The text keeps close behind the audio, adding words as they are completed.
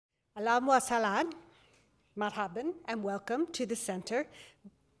Ahlan wa sahlan, marhaban, and welcome to the center,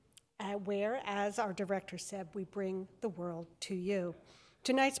 where, as our director said, we bring the world to you.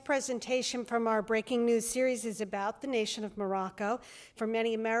 Tonight's presentation from our Breaking News series is about the nation of Morocco. For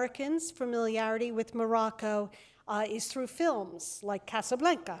many Americans, familiarity with Morocco is through films like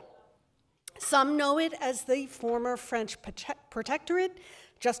Casablanca. Some know it as the former French protectorate,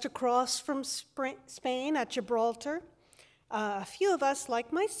 just across from Spain at Gibraltar. A few of us,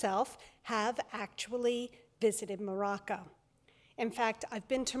 like myself, have actually visited Morocco. In fact, I've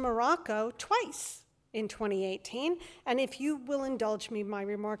been to Morocco twice in 2018, and if you will indulge me, my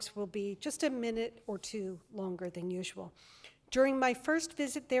remarks will be just a minute or two longer than usual. During my first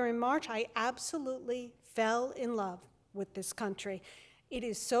visit there in March, I absolutely fell in love with this country. It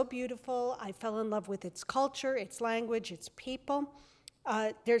is so beautiful. I fell in love with its culture, its language, its people.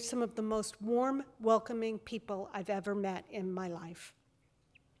 They're some of the most warm, welcoming people I've ever met in my life.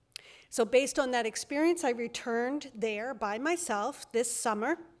 So based on that experience, I returned there by myself this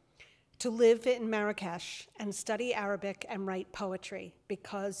summer to live in Marrakesh and study Arabic and write poetry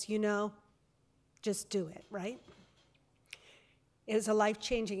because, you know, just do it, right? It was a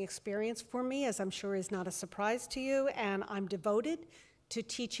life-changing experience for me, as I'm sure is not a surprise to you, and I'm devoted to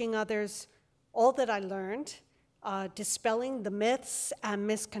teaching others all that I learned, dispelling the myths and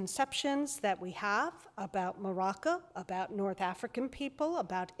misconceptions that we have about Morocco, about North African people,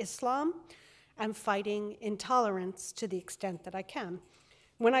 about Islam, and fighting intolerance to the extent that I can.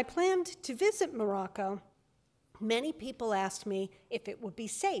 When I planned to visit Morocco, many people asked me if it would be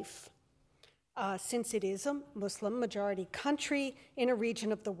safe, since it is a Muslim majority country in a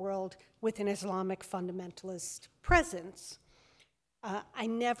region of the world with an Islamic fundamentalist presence. I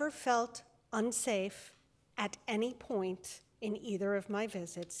never felt unsafe at any point in either of my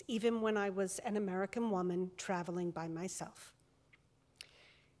visits, even when I was an American woman traveling by myself.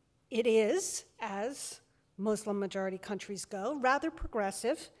 It is, as Muslim majority countries go, rather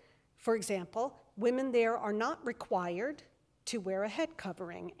progressive. For example, women there are not required to wear a head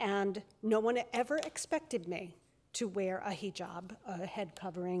covering, and no one ever expected me to wear a hijab, a head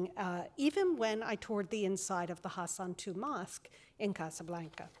covering, even when I toured the inside of the Hassan II Mosque in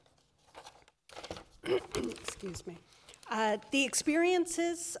Casablanca. Excuse me. The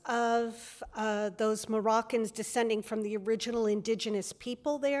experiences of those Moroccans descending from the original indigenous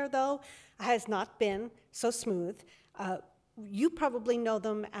people there, though, has not been so smooth. You probably know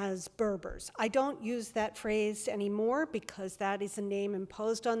them as Berbers. I don't use that phrase anymore because that is a name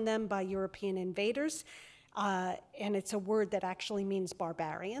imposed on them by European invaders, and it's a word that actually means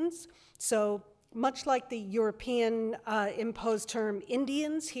barbarians. So much like the European imposed term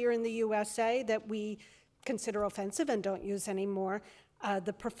Indians here in the USA that we consider offensive and don't use anymore,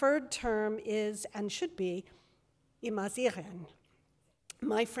 the preferred term is and should be Amaziren.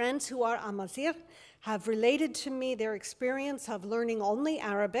 My friends who are Amazigh have related to me their experience of learning only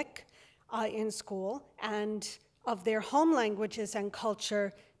Arabic in school and of their home languages and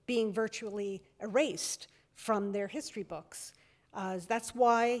culture being virtually erased from their history books. That's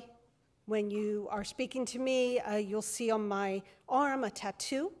why when you are speaking to me, you'll see on my arm a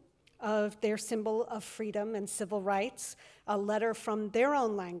tattoo of their symbol of freedom and civil rights, a letter from their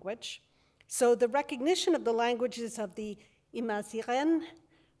own language. So the recognition of the languages of the Amaziren,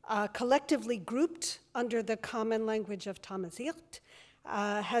 collectively grouped under the common language of Tamazight,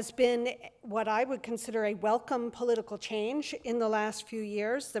 has been what I would consider a welcome political change in the last few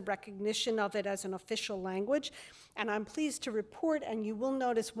years, the recognition of it as an official language. And I'm pleased to report, and you will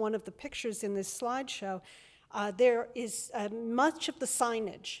notice one of the pictures in this slideshow, there is much of the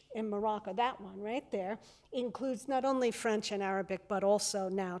signage in Morocco, that one right there, includes not only French and Arabic, but also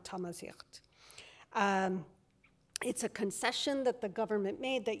now Tamazight. It's a concession that the government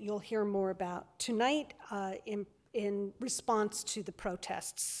made that you'll hear more about tonight in response to the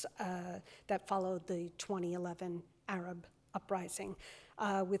protests that followed the 2011 Arab uprising,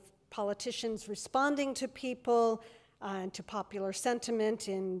 with politicians responding to people and to popular sentiment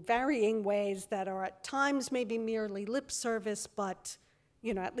in varying ways that are at times maybe merely lip service, but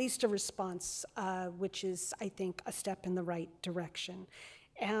you know, at least a response, which is, I think, a step in the right direction.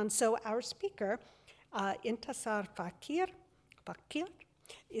 And so our speaker, Intissar Fakir,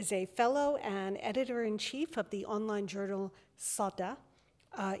 is a fellow and editor-in-chief of the online journal Sada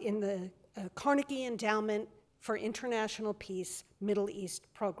in the Carnegie Endowment for International Peace Middle East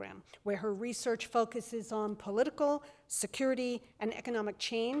program, where her research focuses on political, security, and economic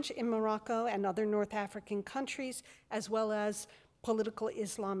change in Morocco and other North African countries, as well as political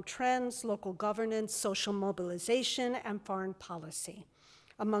Islam trends, local governance, social mobilization, and foreign policy.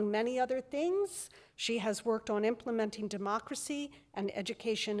 Among many other things, she has worked on implementing democracy and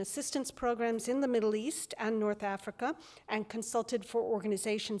education assistance programs in the Middle East and North Africa, and consulted for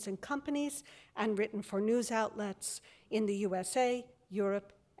organizations and companies, and written for news outlets in the USA,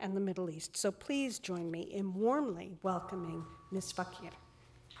 Europe, and the Middle East. So please join me in warmly welcoming Ms. Fakir.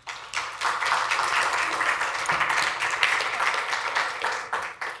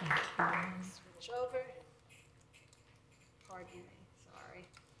 Switch over. Pardon me, sorry.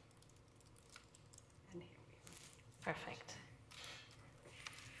 And here we are. Perfect.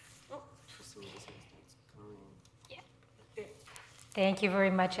 Oh, for some reason it's going. Yeah. There. Thank you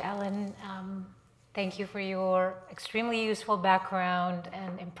very much, Ellen. Thank you for your extremely useful background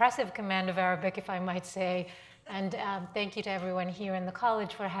and impressive command of Arabic, if I might say. And thank you to everyone here in the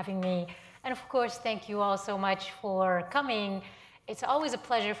college for having me. And of course, thank you all so much for coming. It's always a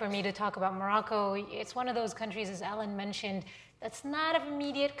pleasure for me to talk about Morocco. It's one of those countries, as Ellen mentioned, that's not of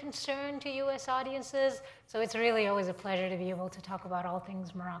immediate concern to US audiences. So it's really always a pleasure to be able to talk about all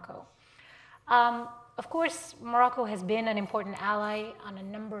things Morocco. Of course, Morocco has been an important ally on a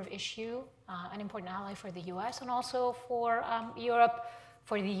number of issues, an important ally for the US and also for Europe,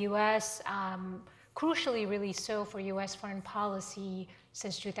 for the US, crucially really so for US foreign policy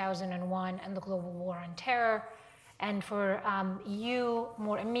since 2001 and the global war on terror, and for EU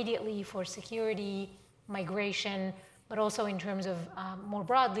more immediately for security, migration, but also in terms of more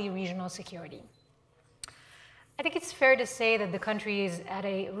broadly regional security. I think it's fair to say that the country is at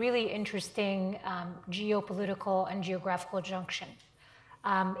a really interesting geopolitical and geographical junction.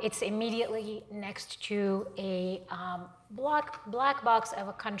 It's immediately next to a black box of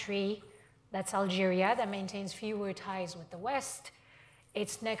a country, that's Algeria, that maintains fewer ties with the West.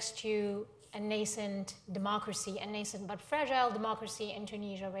 It's next to a nascent democracy, a nascent but fragile democracy in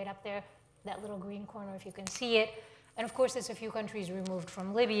Tunisia, right up there, that little green corner if you can see it. And of course, it's a few countries removed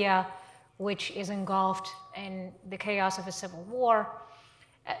from Libya, which is engulfed in the chaos of a civil war.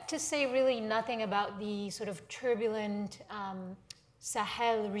 To say really nothing about the sort of turbulent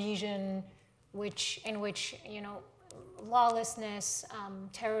Sahel region, in which lawlessness,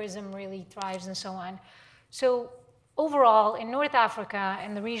 terrorism really thrives and so on. So overall, in North Africa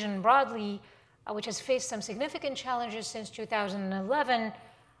and the region broadly, which has faced some significant challenges since 2011,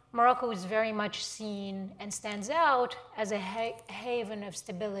 Morocco is very much seen and stands out as a haven of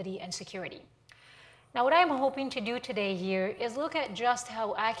stability and security. Now, what I'm hoping to do today here is look at just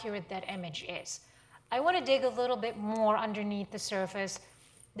how accurate that image is. I want to dig a little bit more underneath the surface,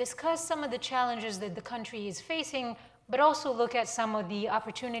 discuss some of the challenges that the country is facing, but also look at some of the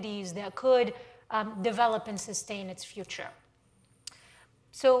opportunities that could develop and sustain its future.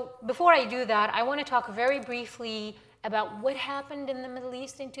 So before I do that, I want to talk very briefly about what happened in the Middle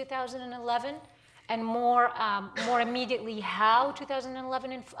East in 2011, and more immediately how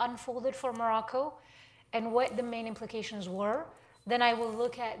 2011 unfolded for Morocco, and what the main implications were. Then I will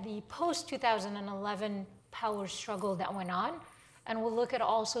look at the post-2011 power struggle that went on, and we'll look at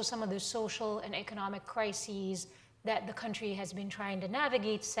also some of the social and economic crises that the country has been trying to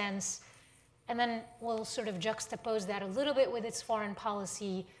navigate since. And then we'll sort of juxtapose that a little bit with its foreign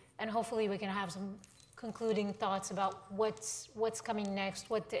policy, and hopefully we can have some concluding thoughts about what's coming next,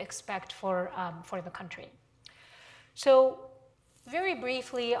 what to expect for the country. So very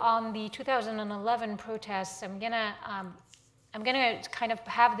briefly on the 2011 protests, I'm gonna kind of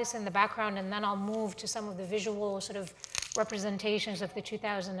have this in the background, and then I'll move to some of the visual sort of representations of the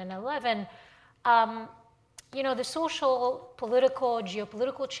 2011. The social, political,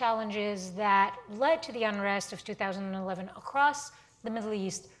 geopolitical challenges that led to the unrest of 2011 across the Middle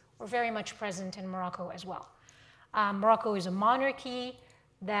East were very much present in Morocco as well. Morocco is a monarchy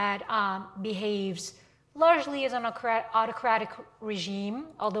that behaves largely as an autocratic regime,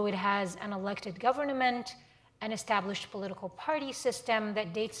 although it has an elected government, an established political party system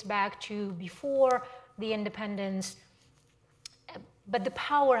that dates back to before the independence. But the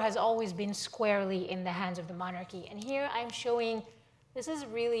power has always been squarely in the hands of the monarchy. And here I'm showing, this is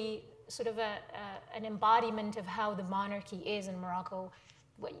really sort of an embodiment of how the monarchy is in Morocco.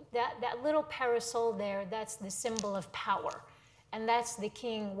 That little parasol there, that's the symbol of power. And that's the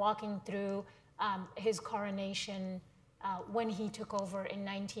king walking through his coronation when he took over in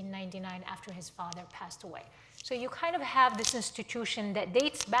 1999 after his father passed away. So you kind of have this institution that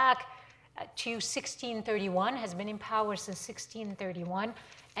dates back to 1631, has been in power since 1631,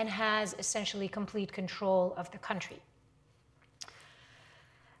 and has essentially complete control of the country.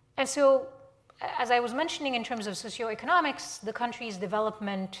 And so, as I was mentioning in terms of socioeconomics, the country's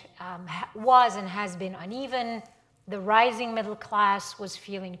development was and has been uneven. The rising middle class was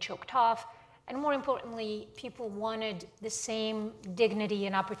feeling choked off, And more importantly, people wanted the same dignity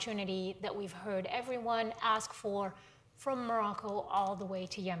and opportunity that we've heard everyone ask for from Morocco all the way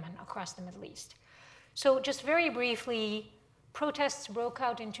to Yemen, across the Middle East. So just very briefly, protests broke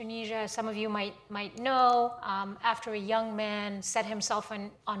out in Tunisia, as some of you might know, after a young man set himself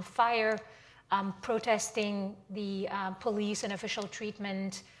on fire, protesting the police and official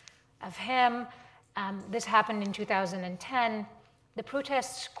treatment of him. This happened in 2010. The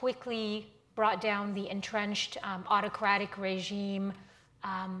protests quickly brought down the entrenched autocratic regime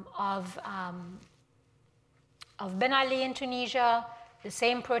of Ben Ali in Tunisia. The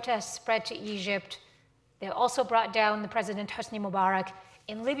same protests spread to Egypt. They also brought down the President Hosni Mubarak.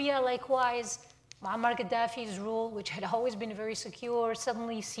 In Libya, likewise, Muammar Gaddafi's rule, which had always been very secure,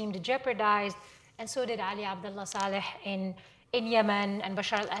 suddenly seemed jeopardized, and so did Ali Abdullah Saleh in Yemen, and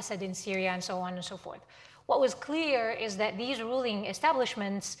Bashar al-Assad in Syria, and so on and so forth. What was clear is that these ruling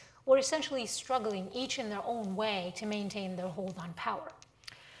establishments were essentially struggling, each in their own way, to maintain their hold on power.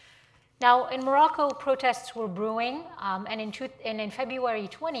 Now, in Morocco, protests were brewing, and in February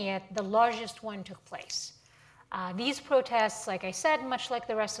 20th, the largest one took place. These protests, like I said, much like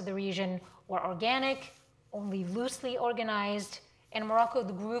the rest of the region, were organic, only loosely organized. In Morocco,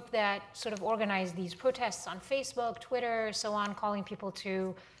 the group that sort of organized these protests on Facebook, Twitter, so on, calling people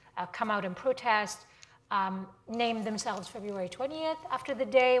to come out and protest, named themselves February 20th after the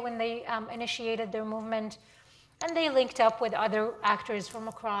day when they initiated their movement. And they linked up with other actors from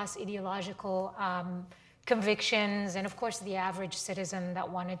across ideological convictions, and of course the average citizen that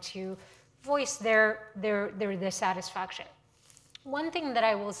wanted to voice their dissatisfaction. One thing that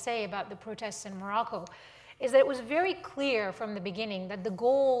I will say about the protests in Morocco is that it was very clear from the beginning that the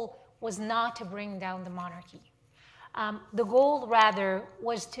goal was not to bring down the monarchy. The goal, rather,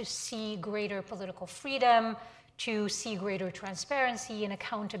 was to see greater political freedom, to see greater transparency and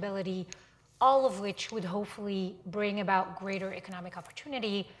accountability, all of which would hopefully bring about greater economic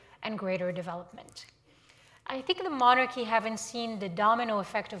opportunity and greater development. I think the monarchy, having seen the domino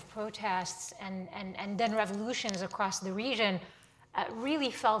effect of protests and then revolutions across the region, really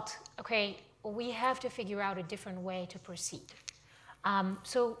felt, okay, we have to figure out a different way to proceed.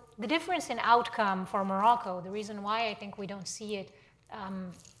 So the difference in outcome for Morocco, the reason why I think we don't see it,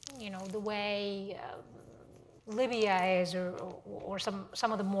 the way Libya is, or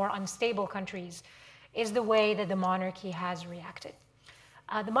some of the more unstable countries, is the way that the monarchy has reacted.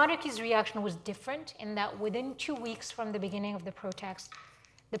 The monarchy's reaction was different in that within 2 weeks from the beginning of the protests,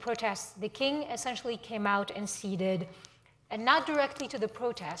 the king essentially came out and ceded, and not directly to the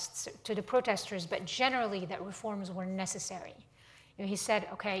protesters, but generally that reforms were necessary. He said,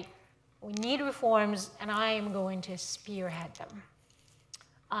 okay, we need reforms, and I am going to spearhead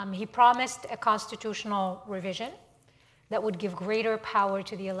them. He promised a constitutional revision that would give greater power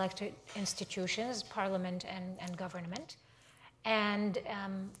to the elected institutions, parliament and government. And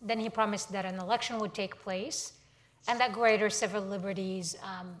then he promised that an election would take place and that greater civil liberties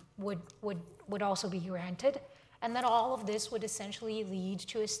would also be granted, and that all of this would essentially lead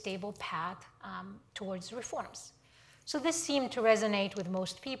to a stable path towards reforms. So this seemed to resonate with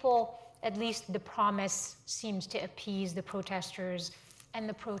most people. At least the promise seemed to appease the protesters, and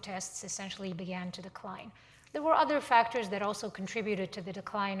the protests essentially began to decline. There were other factors that also contributed to the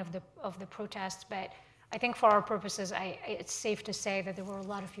decline of the protests, but I think for our purposes, it's safe to say that there were a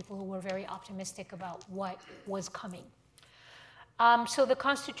lot of people who were very optimistic about what was coming. So the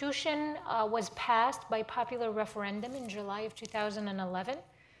Constitution was passed by popular referendum in July of 2011.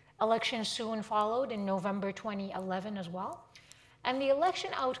 Elections soon followed in November 2011 as well. And the election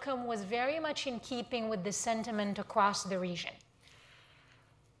outcome was very much in keeping with the sentiment across the region.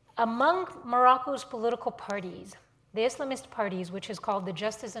 Among Morocco's political parties, the Islamist parties, which is called the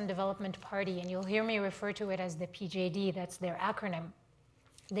Justice and Development Party, and you'll hear me refer to it as the PJD, that's their acronym,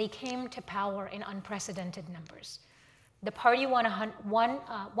 they came to power in unprecedented numbers. The party won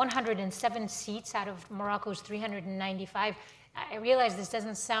 107 seats out of Morocco's 395. I realize this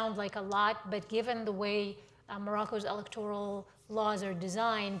doesn't sound like a lot, but given the way Morocco's electoral laws are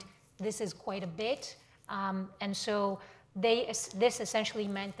designed, this is quite a bit. And so this essentially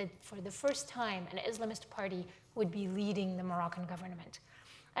meant that for the first time, an Islamist party would be leading the Moroccan government.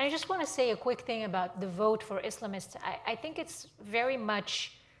 And I just want to say a quick thing about the vote for Islamists. I think it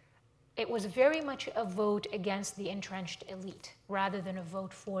was very much a vote against the entrenched elite rather than a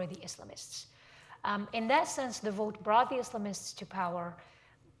vote for the Islamists. In that sense, the vote brought the Islamists to power,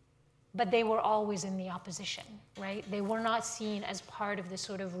 but they were always in the opposition, right? They were not seen as part of the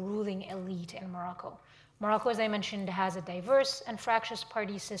sort of ruling elite in Morocco. Morocco, as I mentioned, has a diverse and fractious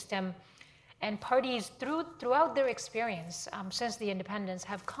party system. And parties throughout their experience since the independence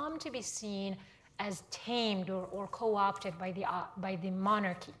have come to be seen as tamed or co-opted by the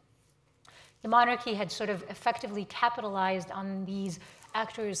monarchy. The monarchy had sort of effectively capitalized on these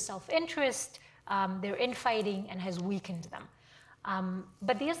actors' self-interest, their infighting, and has weakened them.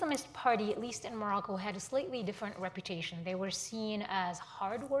 But the Islamist party, at least in Morocco, had a slightly different reputation. They were seen as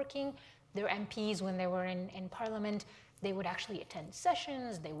hardworking. Their MPs, when they were in parliament, they would actually attend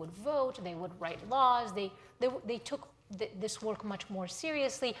sessions, they would vote, they would write laws. They took this work much more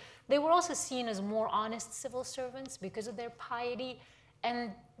seriously. They were also seen as more honest civil servants because of their piety.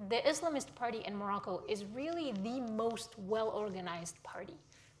 And the Islamist party in Morocco is really the most well-organized party.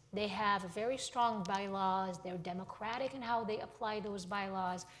 They have very strong bylaws. They're democratic in how they apply those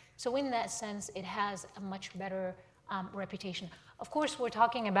bylaws. So in that sense, it has a much better reputation. Of course, we're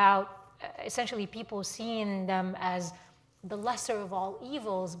talking about essentially people seeing them as the lesser of all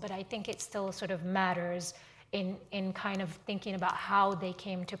evils, but I think it still sort of matters in kind of thinking about how they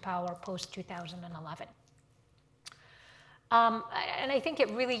came to power post-2011. And I think it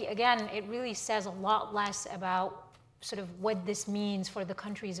really, again, it really says a lot less about sort of what this means for the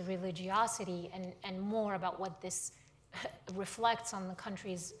country's religiosity and more about what this reflects on the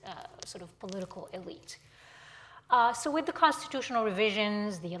country's sort of political elite. So with the constitutional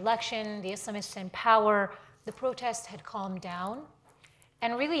revisions, the election, the Islamists in power, the protests had calmed down.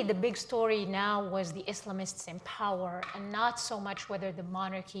 And really the big story now was the Islamists in power and not so much whether the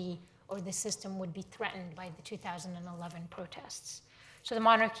monarchy or the system would be threatened by the 2011 protests. So the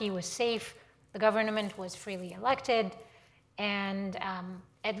monarchy was safe, the government was freely elected, and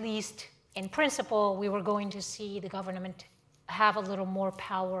at least in principle, we were going to see the government have a little more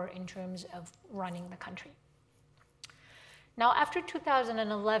power in terms of running the country. Now, after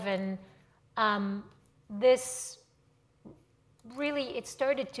 2011, this really, it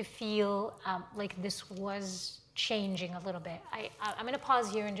started to feel like this was changing a little bit. I'm going to pause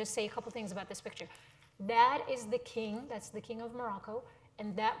here and just say a couple things about this picture. That is the king, that's the king of Morocco,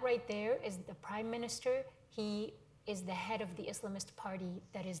 and that right there is the prime minister. He is the head of the Islamist party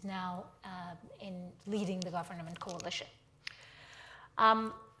that is now leading the government coalition.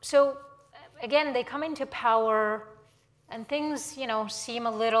 So again, they come into power and things, seem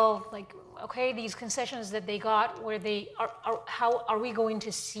a little like, okay, these concessions that they got, how are we going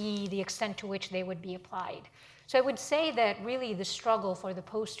to see the extent to which they would be applied? So I would say that really the struggle for the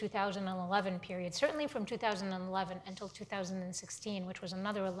post-2011 period, certainly from 2011 until 2016, which was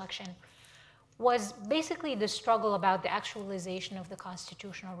another election, was basically the struggle about the actualization of the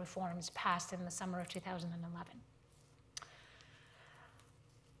constitutional reforms passed in the summer of 2011.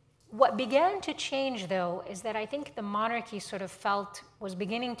 What began to change, though, is that I think the monarchy sort of was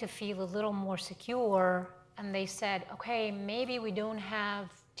beginning to feel a little more secure, and they said, okay, maybe we don't have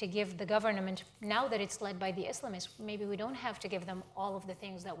to give the government, now that it's led by the Islamists, maybe we don't have to give them all of the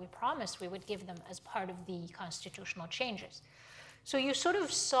things that we promised we would give them as part of the constitutional changes. So you sort of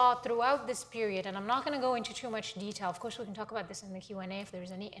saw throughout this period, and I'm not going to go into too much detail. Of course, we can talk about this in the Q&A if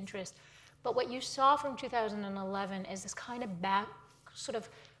there's any interest. But what you saw from 2011 is this kind of sort of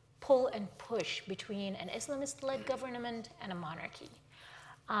pull and push between an Islamist-led government and a monarchy.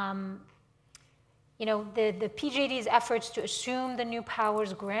 The PJD's efforts to assume the new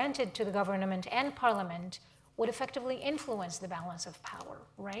powers granted to the government and parliament would effectively influence the balance of power,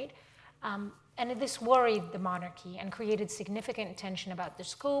 right? And this worried the monarchy and created significant tension about the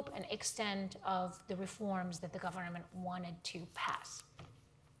scope and extent of the reforms that the government wanted to pass.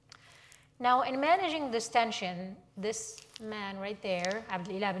 Now, in managing this tension, this man right there,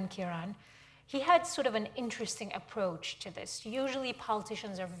 Abdelilah Ben Kiran, he had sort of an interesting approach to this. Usually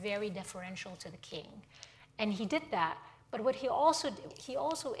politicians are very deferential to the king, and he did that. But what he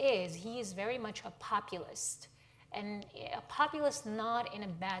is very much a populist, and a populist not in a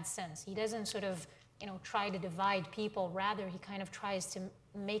bad sense. He doesn't sort of, try to divide people. Rather, he kind of tries to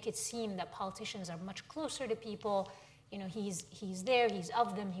make it seem that politicians are much closer to people. He's there, he's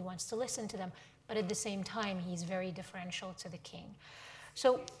of them, he wants to listen to them, but at the same time, he's very deferential to the king.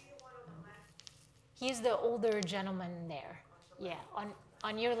 So he's the older gentleman there. Yeah,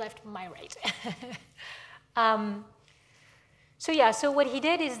 on your left, my right. So what he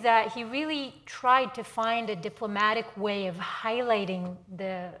did is that he really tried to find a diplomatic way of highlighting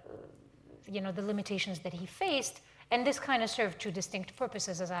the limitations that he faced, and this kind of served two distinct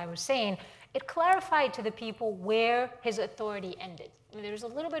purposes, as I was saying. It clarified to the people where his authority ended. There's a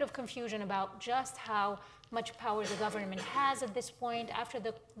little bit of confusion about just how much power the government has at this point after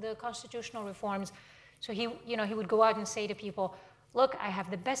the constitutional reforms. So he would go out and say to people, look, I have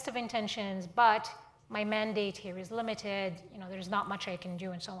the best of intentions, but my mandate here is limited. There's not much I can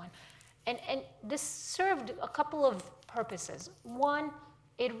do, and so on. And this served a couple of purposes. One,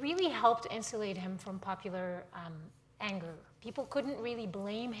 it really helped insulate him from popular anger. People couldn't really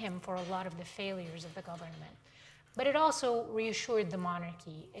blame him for a lot of the failures of the government. But it also reassured the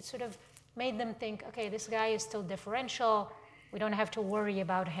monarchy. It sort of made them think, okay, this guy is still differential. We don't have to worry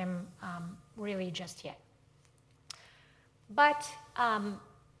about him really just yet. But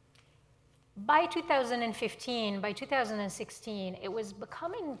by 2015, by 2016, it was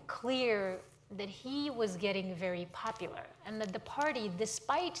becoming clear that he was getting very popular and that the party,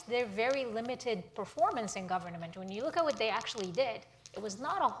 despite their very limited performance in government, when you look at what they actually did, it was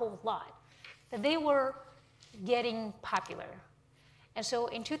not a whole lot, that they were getting popular. And so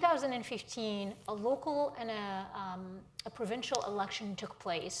in 2015, a local and a provincial election took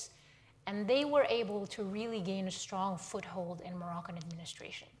place, and they were able to really gain a strong foothold in Moroccan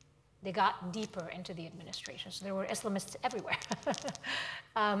administration. They got deeper into the administration, so there were Islamists everywhere.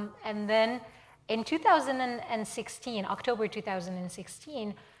 And then in 2016, October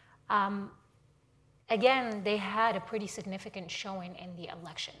 2016, again, they had a pretty significant showing in the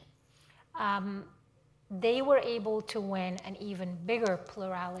election. They were able to win an even bigger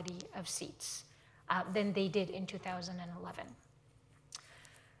plurality of seats than they did in 2011.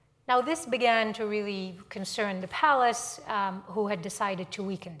 Now, this began to really concern the palace, who had decided to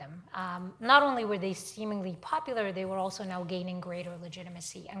weaken them. Not only were they seemingly popular, they were also now gaining greater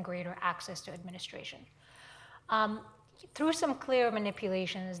legitimacy and greater access to administration. Through some clear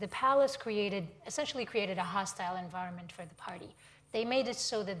manipulations, the palace essentially created a hostile environment for the party. They made it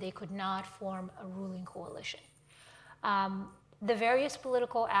so that they could not form a ruling coalition. The various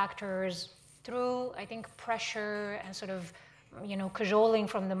political actors, through, I think, pressure and sort of cajoling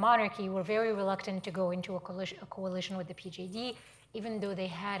from the monarchy, were very reluctant to go into a coalition with the PJD, even though they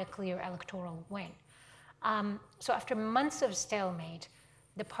had a clear electoral win. So after months of stalemate,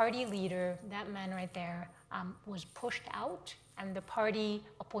 the party leader, that man right there, was pushed out, and the party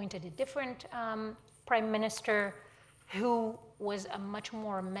appointed a different prime minister who was a much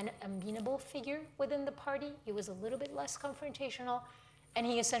more amenable figure within the party. He was a little bit less confrontational, and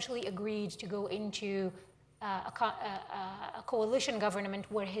he essentially agreed to go into a coalition government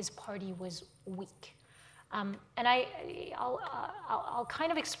where his party was weak. And I'll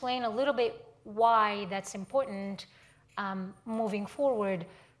kind of explain a little bit why that's important moving forward,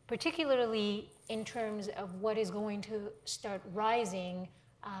 particularly in terms of what is going to start rising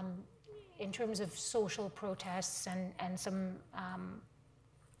in terms of social protests and some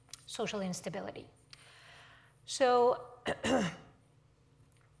social instability. So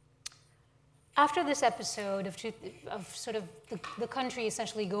after this episode of sort of the country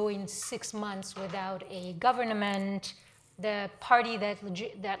essentially going 6 months without a government, the party that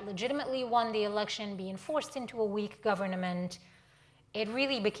legitimately won the election being forced into a weak government, it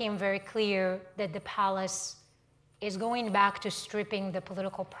really became very clear that the palace is going back to stripping the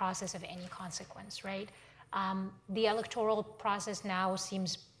political process of any consequence, right? The electoral process now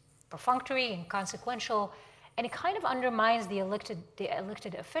seems perfunctory, inconsequential, and it kind of undermines the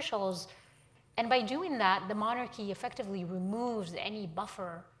elected officials. And by doing that, the monarchy effectively removes any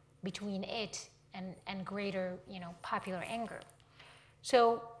buffer between it and greater, popular anger.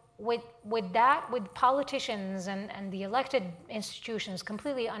 So with politicians and the elected institutions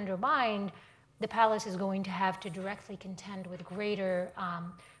completely undermined, the palace is going to have to directly contend with greater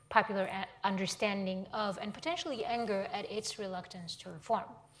popular understanding of and potentially anger at its reluctance to reform.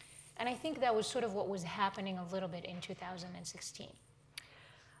 And I think that was sort of what was happening a little bit in 2016.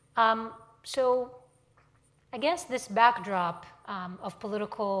 So against this backdrop of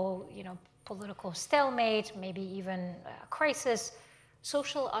political stalemate, maybe even crisis,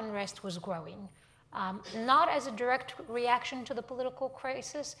 social unrest was growing, not as a direct reaction to the political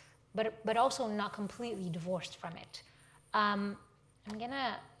crisis, but also not completely divorced from it. I'm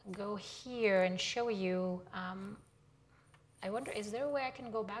gonna go here and show you, I wonder, is there a way I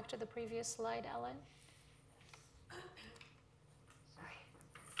can go back to the previous slide, Ellen?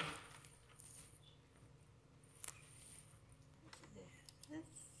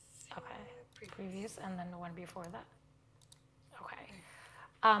 Okay, previous and then the one before that. Okay.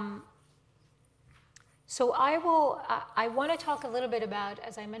 So I want to talk a little bit about,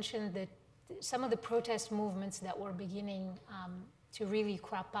 as I mentioned, some of the protest movements that were beginning to really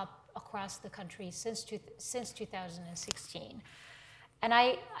crop up across the country since 2016. And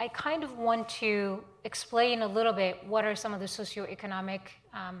I kind of want to explain a little bit what are some of the socioeconomic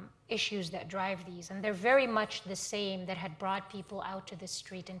issues that drive these. And they're very much the same that had brought people out to the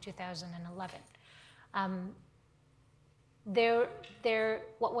street in 2011.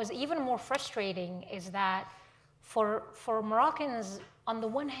 What was even more frustrating is that for Moroccans on the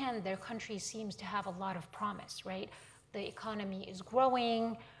one hand, their country seems to have a lot of promise, right? The economy is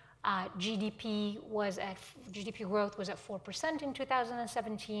growing. GDP growth was at 4% in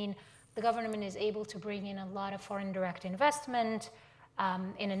 2017. The government is able to bring in a lot of foreign direct investment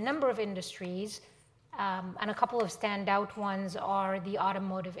in a number of industries. And a couple of standout ones are the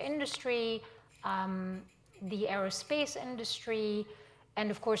automotive industry, the aerospace industry,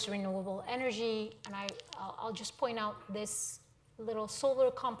 and of course renewable energy. And I'll just point out this little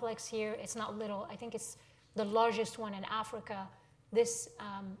solar complex here. It's not little, I think it's the largest one in Africa. This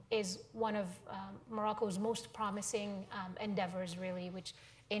is one of Morocco's most promising endeavors, really, which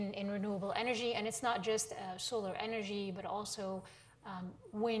in renewable energy. And it's not just solar energy, but also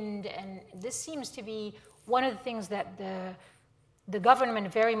wind. And this seems to be one of the things that the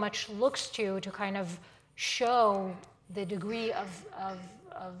government very much looks to kind of show the degree of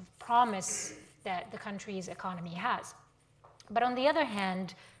promise that the country's economy has. But on the other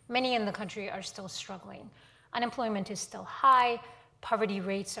hand, many in the country are still struggling. Unemployment is still high. Poverty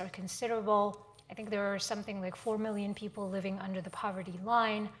rates are considerable. I think there are something like 4 million people living under the poverty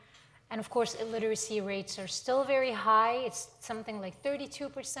line. And of course, illiteracy rates are still very high. It's something like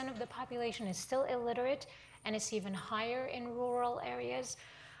 32% of the population is still illiterate, and it's even higher in rural areas.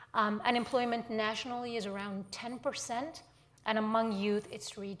 Unemployment nationally is around 10%, and among youth,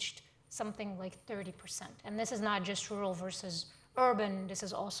 it's reached something like 30%. And this is not just rural versus urban. This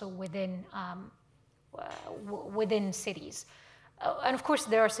is also within cities. And of course,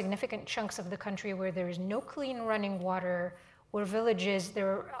 there are significant chunks of the country where there is no clean running water, where villages,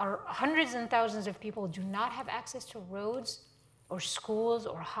 there are hundreds and thousands of people do not have access to roads or schools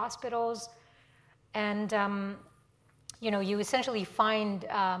or hospitals. And you essentially find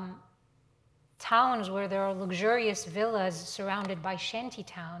towns where there are luxurious villas surrounded by shanty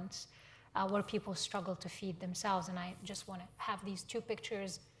towns where people struggle to feed themselves. And I just want to have these two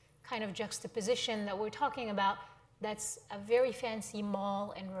pictures kind of juxtaposition that we're talking about. That's a very fancy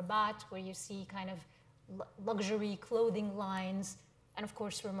mall in Rabat where you see kind of luxury clothing lines, and of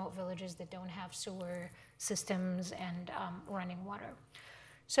course remote villages that don't have sewer systems and running water.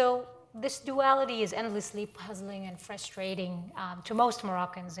 So this duality is endlessly puzzling and frustrating to most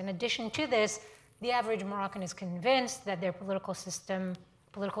Moroccans. In addition to this, the average Moroccan is convinced that their political system,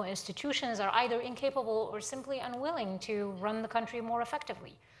 political institutions are either incapable or simply unwilling to run the country more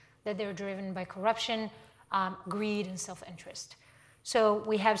effectively, that they're driven by corruption, greed, and self-interest. So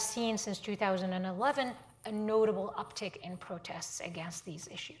we have seen since 2011 a notable uptick in protests against these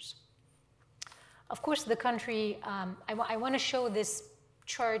issues. Of course, the country, I want to show this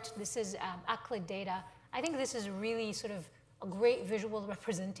chart. This is ACLED data. I think this is really sort of a great visual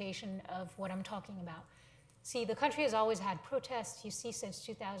representation of what I'm talking about. See, the country has always had protests. You see since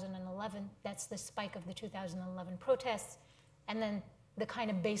 2011, that's the spike of the 2011 protests. And then the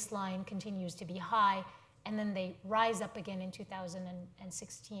kind of baseline continues to be high. And then they rise up again in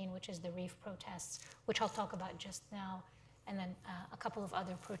 2016, which is the reef protests, which I'll talk about just now, and then a couple of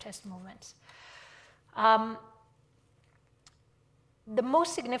other protest movements. The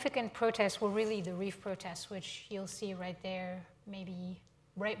most significant protests were really the reef protests, which you'll see right there, maybe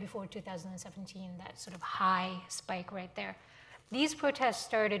right before 2017, that sort of high spike right there. These protests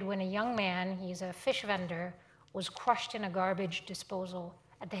started when a young man, he's a fish vendor, was crushed in a garbage disposal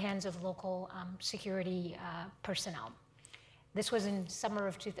at the hands of local security personnel. This was in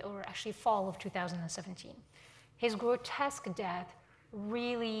fall of 2017. His grotesque death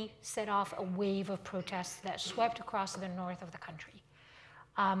really set off a wave of protests that swept across the north of the country.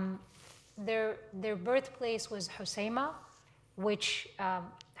 Their birthplace was Hoceima, which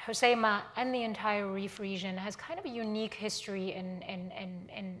Hoceima and the entire Reef region has kind of a unique history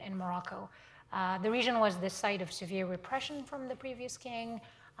in Morocco. The region was the site of severe repression from the previous king.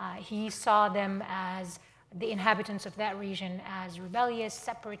 He saw them as the inhabitants of that region as rebellious,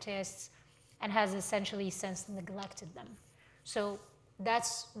 separatists, and has essentially since neglected them. So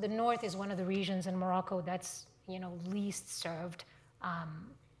the north is one of the regions in Morocco that's least served.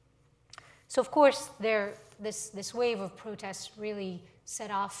 So of course this wave of protests really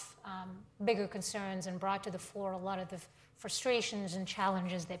set off bigger concerns and brought to the fore a lot of the frustrations and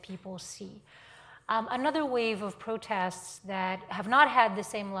challenges that people see. Another wave of protests that have not had the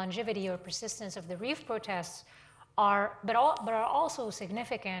same longevity or persistence of the reef protests but are also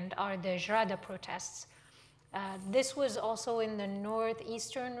significant are the Jrada protests. This was also in the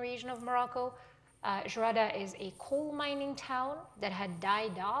northeastern region of Morocco. Jrada is a coal mining town that had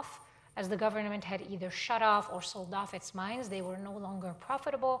died off as the government had either shut off or sold off its mines. They were no longer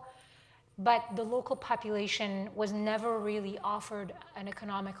profitable. But the local population was never really offered an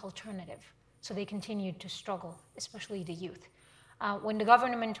economic alternative. So they continued to struggle, especially the youth. When the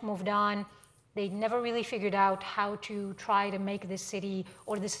government moved on, they never really figured out how to try to make this city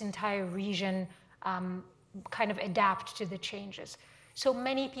or this entire region kind of adapt to the changes. So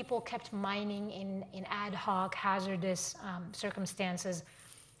many people kept mining in ad hoc, hazardous circumstances.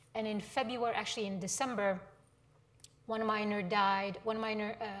 And in February, actually in December, one miner died.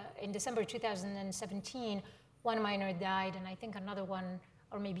 In December 2017, one miner died, and I think another one,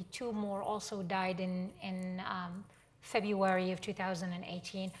 or maybe two more, also died in February of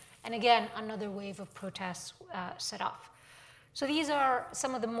 2018. And again, another wave of protests set off. So these are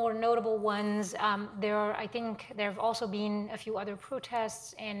some of the more notable ones. I think there have also been a few other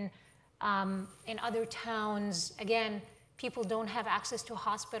protests in other towns. Again, people don't have access to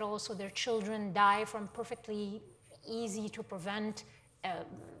hospitals, so their children die from perfectly easy to prevent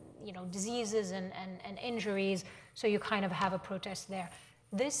diseases and injuries. So you kind of have a protest there.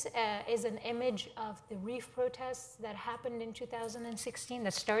 This is an image of the reef protests that happened in 2016,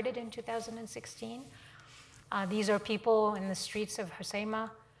 that started in 2016. These are people in the streets of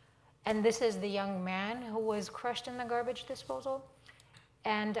Hoceima. And this is the young man who was crushed in the garbage disposal.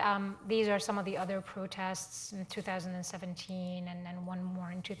 And these are some of the other protests in 2017, and then one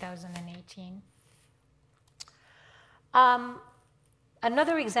more in 2018.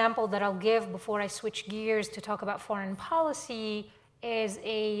 Another example that I'll give before I switch gears to talk about foreign policy is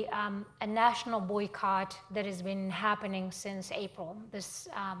a national boycott that has been happening since April. This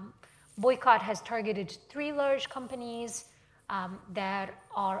boycott has targeted 3 large companies that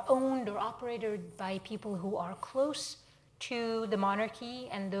are owned or operated by people who are close to the monarchy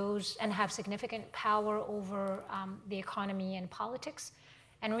and have significant power over the economy and politics.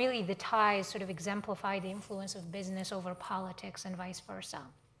 And really the ties sort of exemplify the influence of business over politics and vice versa.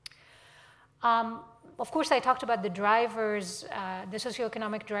 Of course, I talked about the drivers, the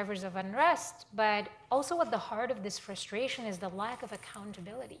socioeconomic drivers of unrest, but also at the heart of this frustration is the lack of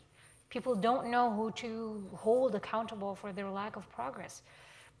accountability. People don't know who to hold accountable for their lack of progress.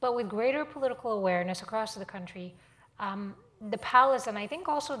 But with greater political awareness across the country, the palace and I think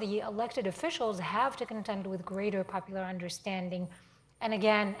also the elected officials have to contend with greater popular understanding and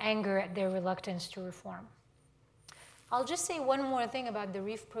again, anger at their reluctance to reform. I'll just say one more thing about the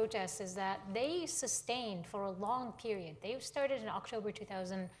reef protests is that they sustained for a long period. They started in October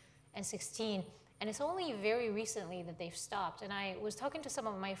 2016, and it's only very recently that they've stopped. And I was talking to some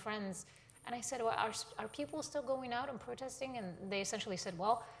of my friends, and I said, well, are people still going out and protesting? And they essentially said,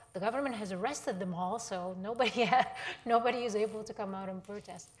 well, the government has arrested them all, so nobody is able to come out and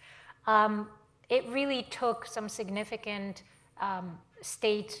protest. It really took some significant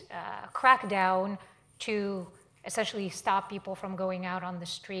state crackdown to essentially stop people from going out on the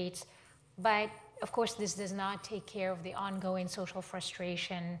streets. But of course, this does not take care of the ongoing social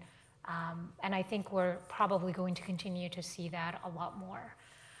frustration. And I think we're probably going to continue to see that a lot more.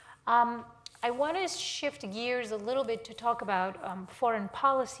 I want to shift gears a little bit to talk about foreign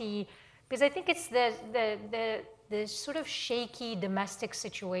policy, because I think it's the sort of shaky domestic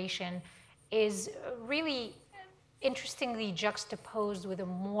situation is really interestingly juxtaposed with a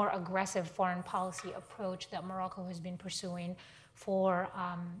more aggressive foreign policy approach that Morocco has been pursuing for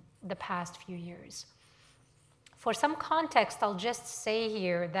the past few years. For some context, I'll just say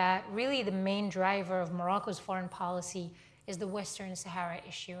here that really the main driver of Morocco's foreign policy is the Western Sahara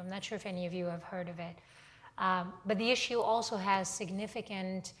issue. I'm not sure if any of you have heard of it. But the issue also has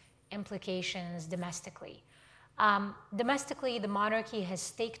significant implications domestically. Domestically, the monarchy has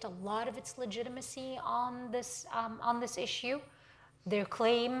staked a lot of its legitimacy on this issue. Their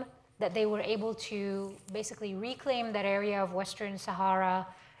claim that they were able to basically reclaim that area of Western Sahara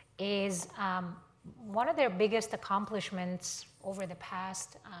is one of their biggest accomplishments over the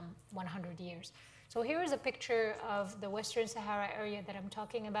past 100 years. So here is a picture of the Western Sahara area that I'm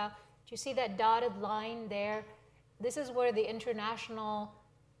talking about. Do you see that dotted line there? This is where the internationally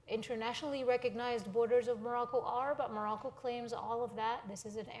recognized borders of Morocco are, but Morocco claims all of that. This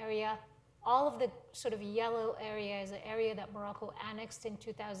is an area, all of the sort of yellow area is an area that Morocco annexed in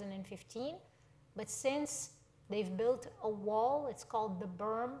 2015. But since they've built a wall, it's called the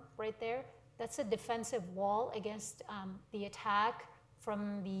berm right there. That's a defensive wall against the attack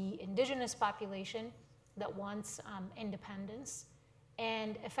from the indigenous population that wants independence.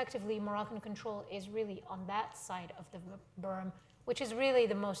 And effectively, Moroccan control is really on that side of the berm, which is really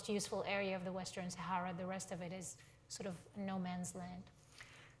the most useful area of the Western Sahara. The rest of it is sort of no man's land.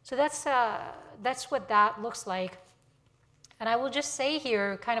 So that's what that looks like. And I will just say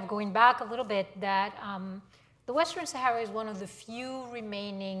here, kind of going back a little bit, that the Western Sahara is one of the few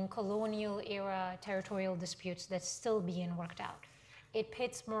remaining colonial-era territorial disputes that's still being worked out. It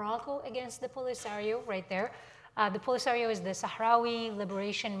pits Morocco against the Polisario right there. The Polisario is the Sahrawi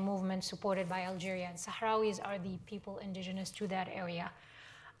liberation movement supported by Algeria, and Sahrawis are the people indigenous to that area.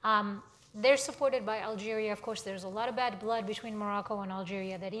 They're supported by Algeria. Of course, there's a lot of bad blood between Morocco and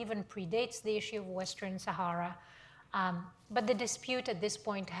Algeria that even predates the issue of Western Sahara. But the dispute at this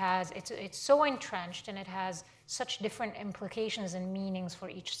point it's so entrenched, and it has such different implications and meanings for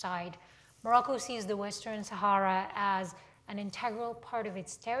each side. Morocco sees the Western Sahara as an integral part of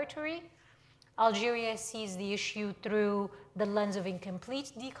its territory. Algeria sees the issue through the lens of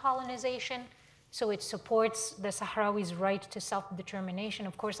incomplete decolonization. So it supports the Sahrawis' right to self-determination.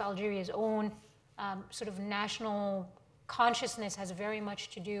 Of course, Algeria's own sort of national consciousness has very much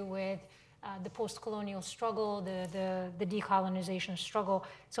to do with the post-colonial struggle, the decolonization struggle.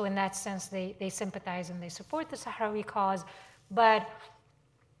 So in that sense, they sympathize and they support the Sahrawi cause. But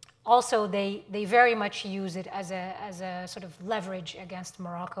also, they very much use it as a sort of leverage against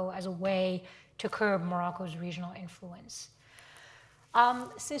Morocco, as a way to curb Morocco's regional influence.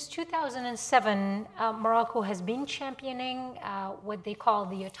 Since 2007, Morocco has been championing what they call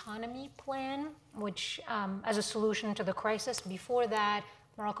the autonomy plan, which as a solution to the crisis. Before that,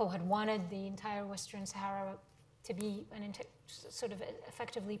 Morocco had wanted the entire Western Sahara to be sort of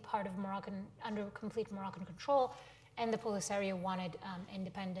effectively part of Moroccan, under complete Moroccan control, and the Polisario wanted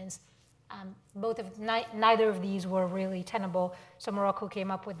independence. Neither of these were really tenable, so Morocco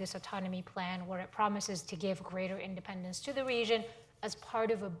came up with this autonomy plan where it promises to give greater independence to the region as part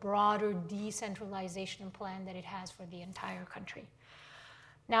of a broader decentralization plan that it has for the entire country.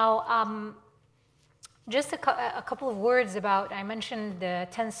 Now, just a couple of words about, I mentioned the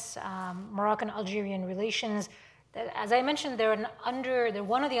tense Moroccan-Algerian relations. As I mentioned, they're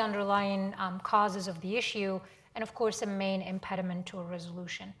one of the underlying causes of the issue, and of course, a main impediment to a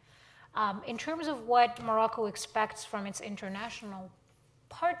resolution. In terms of what Morocco expects from its international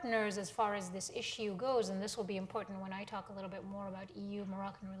partners as far as this issue goes, and this will be important when I talk a little bit more about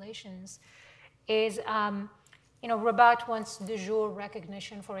EU-Moroccan relations, is Rabat wants de jure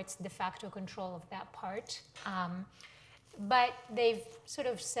recognition for its de facto control of that part. But they've sort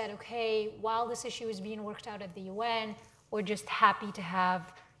of said, okay, while this issue is being worked out at the UN, we're just happy to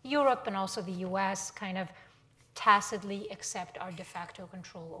have Europe and also the US kind of tacitly accept our de facto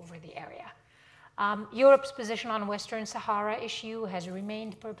control over the area. Europe's position on Western Sahara issue has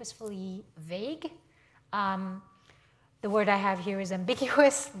remained purposefully vague. The word I have here is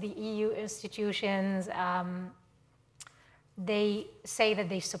ambiguous. The EU institutions, they say that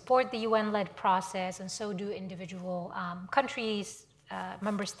they support the UN-led process, and so do individual countries,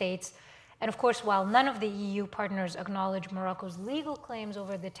 member states. And of course, while none of the EU partners acknowledge Morocco's legal claims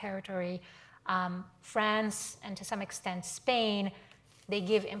over the territory, France and to some extent Spain, they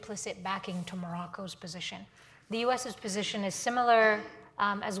give implicit backing to Morocco's position. The US's position is similar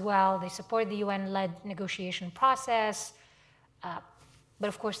as well. They support the UN-led negotiation process, but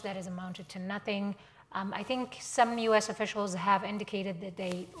of course that has amounted to nothing. I think some US officials have indicated that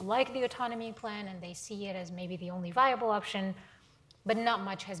they like the autonomy plan and they see it as maybe the only viable option, but not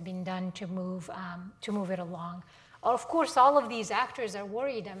much has been done to move it along. Of course, all of these actors are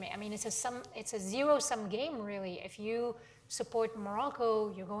worried. I mean, it's a zero-sum game, really. If you support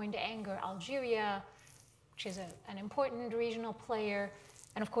Morocco, you're going to anger Algeria, which is an important regional player.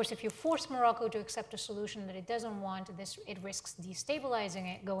 And of course, if you force Morocco to accept a solution that it doesn't want, it risks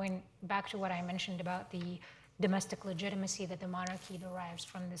destabilizing it, going back to what I mentioned about the domestic legitimacy that the monarchy derives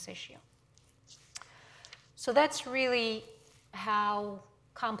from this issue. So that's really how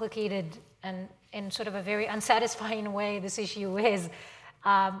complicated and in sort of a very unsatisfying way this issue is.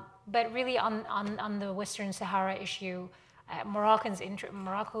 But really on the Western Sahara issue, Morocco's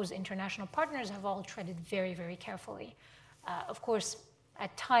international partners have all treaded very, very carefully. Of course,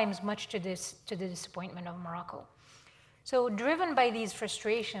 at times, much to the disappointment of Morocco. So driven by these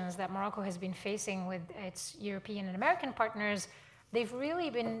frustrations that Morocco has been facing with its European and American partners, they've really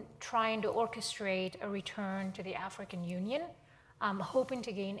been trying to orchestrate a return to the African Union, hoping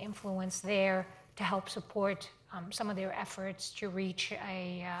to gain influence there to help support some of their efforts to reach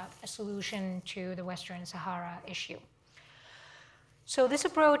a solution to the Western Sahara issue. So this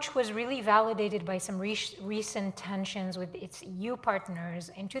approach was really validated by some recent tensions with its EU partners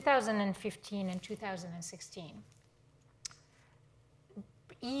in 2015 and 2016.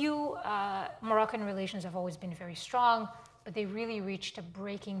 EU-Moroccan relations have always been very strong, but they really reached a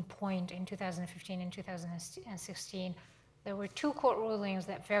breaking point in 2015 and 2016. There were two court rulings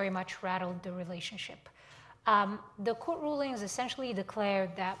that very much rattled the relationship. The court rulings essentially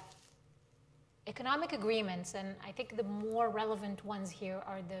declared that economic agreements, and I think the more relevant ones here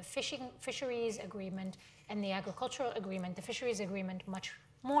are the fisheries agreement and the agricultural agreement. The fisheries agreement much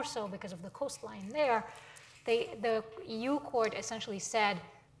more so because of the coastline there. The EU court essentially said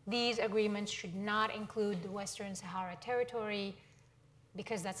these agreements should not include the Western Sahara territory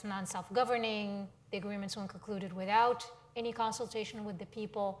because that's non-self-governing. The agreements were concluded without any consultation with the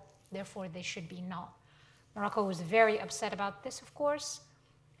people, therefore they should be null. Morocco was very upset about this, of course,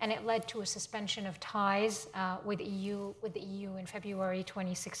 and it led to a suspension of ties with the EU in February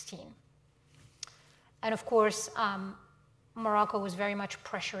 2016. And of course, Morocco was very much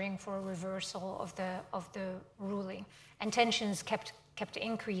pressuring for a reversal of the ruling, and tensions kept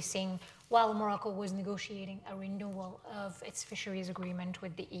increasing while Morocco was negotiating a renewal of its fisheries agreement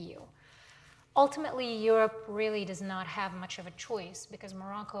with the EU. Ultimately, Europe really does not have much of a choice because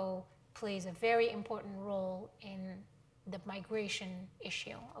Morocco plays a very important role in the migration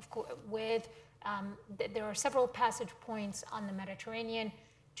issue. Of course, there are several passage points on the Mediterranean.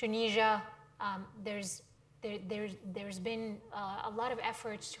 Tunisia, there's been a lot of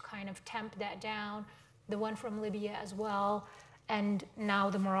efforts to kind of tamp that down. The one from Libya as well, and now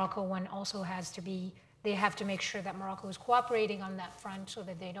the Morocco one also has to be. They have to make sure that Morocco is cooperating on that front so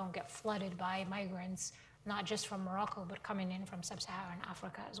that they don't get flooded by migrants, not just from Morocco, but coming in from sub-Saharan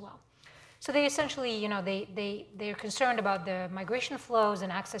Africa as well. So they essentially, you know, they're concerned about the migration flows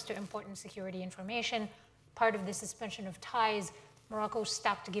and access to important security information. Part of the suspension of ties, Morocco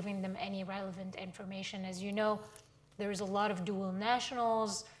stopped giving them any relevant information. As you know, there's a lot of dual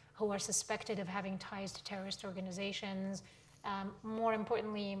nationals who are suspected of having ties to terrorist organizations. More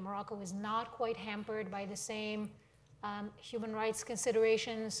importantly, Morocco is not quite hampered by the same human rights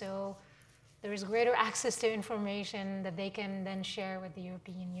considerations, so there is greater access to information that they can then share with the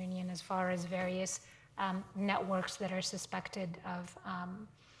European Union as far as various networks that are suspected of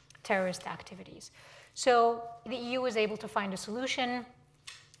terrorist activities. So the EU was able to find a solution,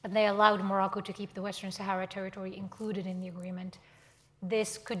 and they allowed Morocco to keep the Western Sahara territory included in the agreement.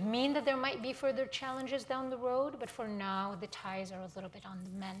 This could mean that there might be further challenges down the road, but for now, the ties are a little bit on the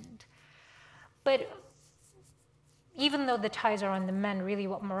mend. But even though the ties are on the mend, really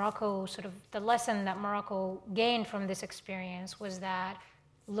what Morocco, the lesson that Morocco gained from this experience was that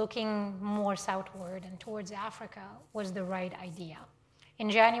looking more southward and towards Africa was the right idea.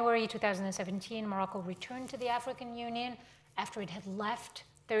 In January 2017, Morocco returned to the African Union after it had left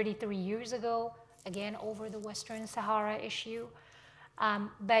 33 years ago, again over the Western Sahara issue.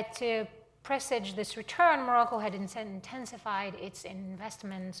 But to presage this return, Morocco had intensified its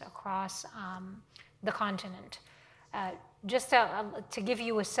investments across the continent. Just to give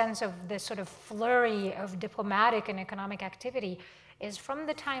you a sense of the sort of flurry of diplomatic and economic activity is from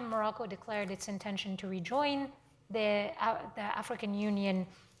the time Morocco declared its intention to rejoin the African Union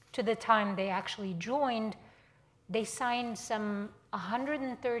to the time they actually joined, they signed some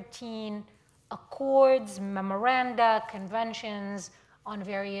 113 accords, memoranda, conventions on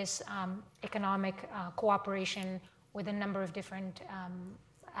various economic cooperation with a number of different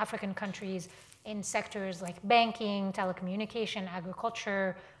African countries in sectors like banking, telecommunication,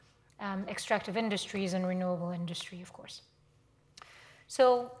 agriculture, extractive industries, and renewable industry, of course.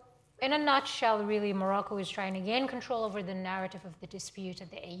 So in a nutshell, really, Morocco is trying to gain control over the narrative of the dispute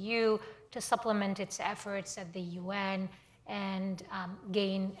at the AU to supplement its efforts at the UN and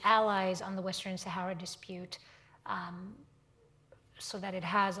gain allies on the Western Sahara dispute so that it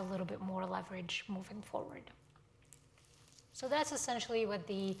has a little bit more leverage moving forward. So that's essentially what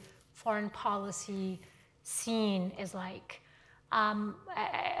the foreign policy scene is like.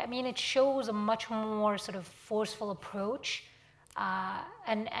 I mean, it shows a much more sort of forceful approach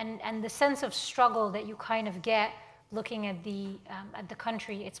and the sense of struggle that you kind of get looking at the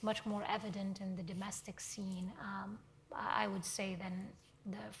country. It's much more evident in the domestic scene, I would say, than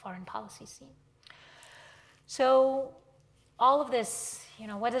the foreign policy scene. So all of this, you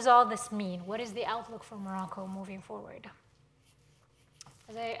know, what does all this mean? What is the outlook for Morocco moving forward?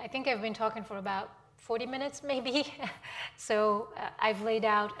 I think I've been talking for about 40 minutes, maybe. So I've laid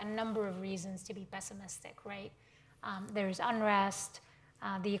out a number of reasons to be pessimistic, right? There's unrest.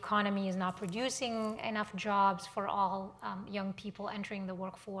 The economy is not producing enough jobs for all young people entering the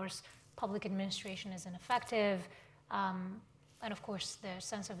workforce. Public administration is ineffective. And of course, the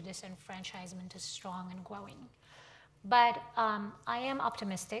sense of disenfranchisement is strong and growing. But I am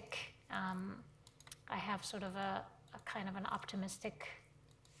optimistic. I have sort of a kind of an optimistic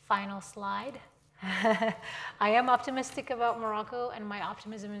final slide. I am optimistic about Morocco, and my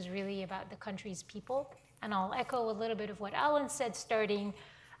optimism is really about the country's people. And I'll echo a little bit of what Alan said starting.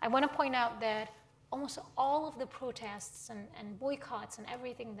 I want to point out that almost all of the protests and boycotts and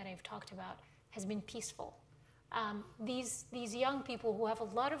everything that I've talked about has been peaceful. These young people who have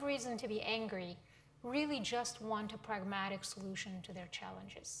a lot of reason to be angry really just want a pragmatic solution to their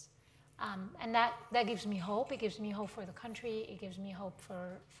challenges. And that gives me hope. It gives me hope for the country. It gives me hope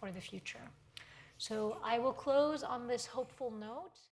for the future. So I will close on this hopeful note.